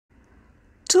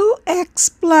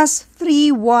2x plus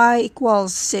 3y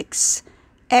equals 6.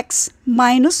 X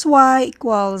minus y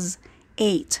equals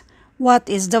 8. What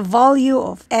is the value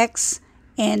of x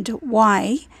and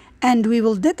y? And we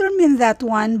will determine that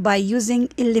one by using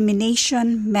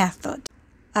elimination method.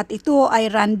 At ito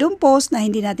ay random post na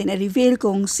hindi natin i-reveal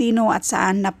kung sino at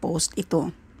saan na-post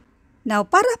ito. Now,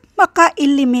 para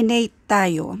maka-eliminate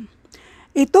tayo,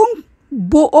 itong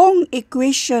buong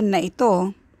equation na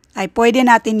ito ay pwede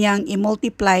natin yang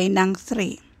i-multiply ng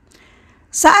 3.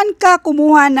 Saan ka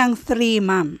kumuha ng 3,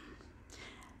 ma'am?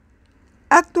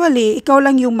 Actually, ikaw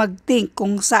lang yung mag-think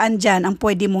kung saan dyan ang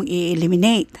pwede mong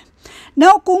i-eliminate.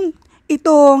 Now, kung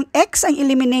itong x ang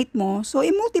eliminate mo, so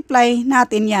i-multiply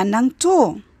natin yan ng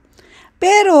 2.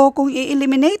 Pero kung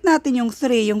i-eliminate natin yung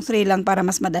 3 lang para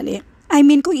mas madali. I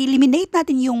mean, kung i-eliminate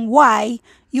natin yung y,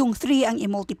 yung 3 ang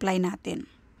i-multiply natin.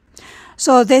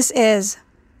 So, this is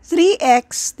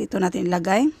 3x, dito natin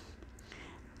ilagay.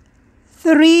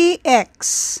 3x.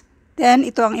 Then,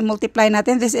 ito ang i-multiply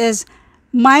natin. This is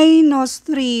minus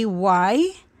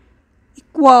 3y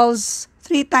equals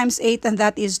 3 times 8 and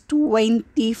that is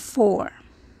 24.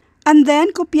 And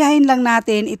then, kopyahin lang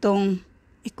natin itong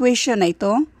equation na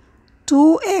ito.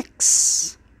 2x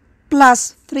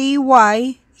plus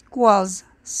 3y equals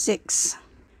 6.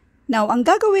 Now, ang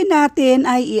gagawin natin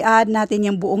ay i-add natin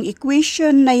yung buong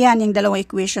equation na yan, yung dalawang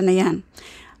equation na yan.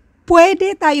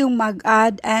 Pwede tayong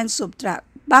mag-add and subtract.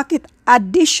 Bakit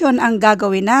addition ang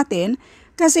gagawin natin?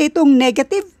 Kasi itong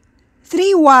negative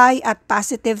 3y at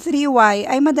positive 3y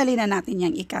ay madali na natin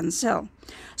yang i-cancel.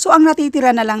 So, ang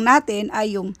natitira na lang natin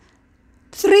ay yung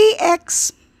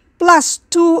 3x plus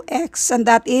 2x and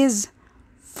that is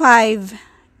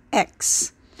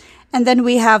 5x. And then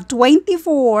we have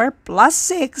 24 plus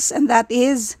 6 and that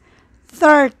is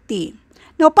 30.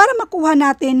 Now, para makuha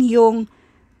natin yung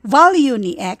value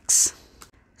ni x,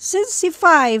 since si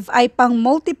 5 ay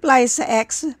pang-multiply sa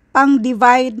x,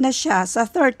 pang-divide na siya sa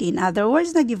 30. In other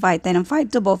words, nag-divide tayo ng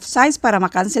 5 to both sides para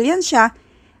makancel yan siya,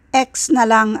 x na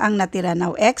lang ang natira.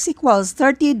 Now, x equals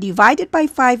 30 divided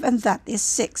by 5 and that is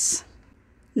 6.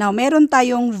 Now, meron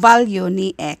tayong value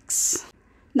ni x.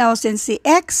 Now, since si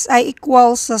x ay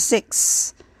equals sa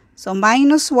 6, so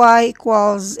minus y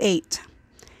equals 8.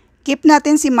 Keep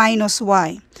natin si minus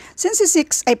y. Since si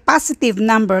 6 ay positive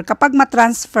number, kapag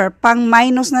matransfer, pang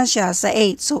minus na siya sa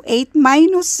 8. So, 8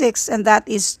 minus 6 and that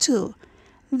is 2.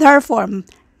 Therefore,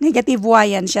 negative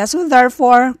y yan siya. So,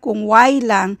 therefore, kung y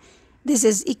lang, this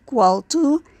is equal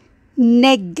to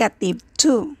negative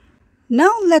 2.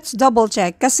 Now, let's double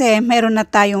check kasi meron na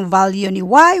tayong value ni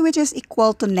y which is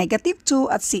equal to negative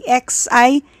 2 at si x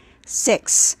ay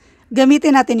 6.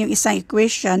 Gamitin natin yung isang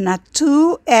equation na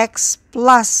 2x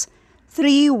plus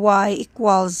 3y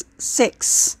equals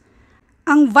 6.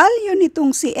 Ang value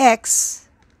nitong si x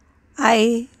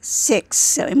ay 6.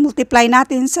 So, i-multiply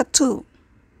natin sa 2.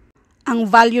 Ang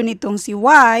value nitong si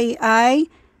y ay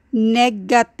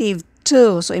negative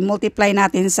 2. So, i-multiply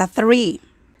natin sa 3.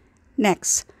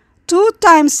 Next. 2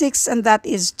 times 6 and that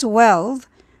is 12.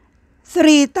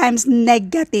 3 times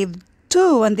negative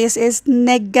 2 and this is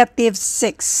negative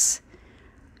 6.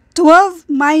 12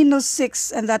 minus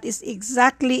 6 and that is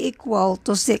exactly equal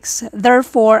to 6.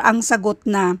 Therefore, ang sagot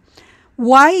na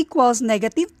y equals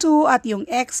negative 2 at yung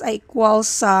x ay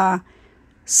equals sa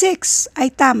 6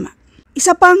 ay tama.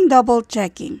 Isa pang double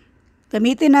checking.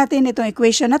 Gamitin natin itong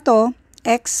equation na to,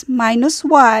 x minus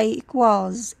y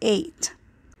equals 8.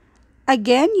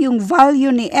 Again, yung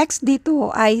value ni x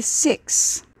dito ay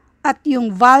 6. At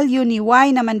yung value ni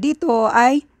y naman dito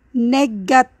ay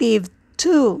negative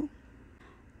 2.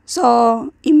 So,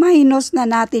 i-minus na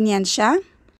natin yan siya.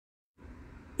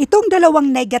 Itong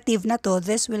dalawang negative na to,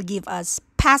 this will give us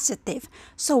positive.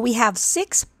 So, we have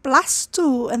 6 plus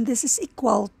 2 and this is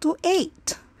equal to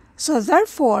 8. So,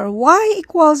 therefore, y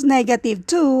equals negative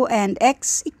 2 and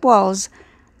x equals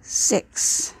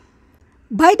 6.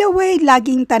 By the way,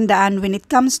 laging tandaan when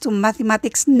it comes to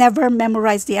mathematics, never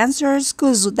memorize the answers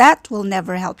because that will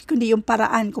never help. Kundi yung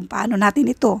paraan kung paano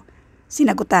natin ito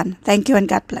sinagutan. Thank you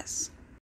and God bless.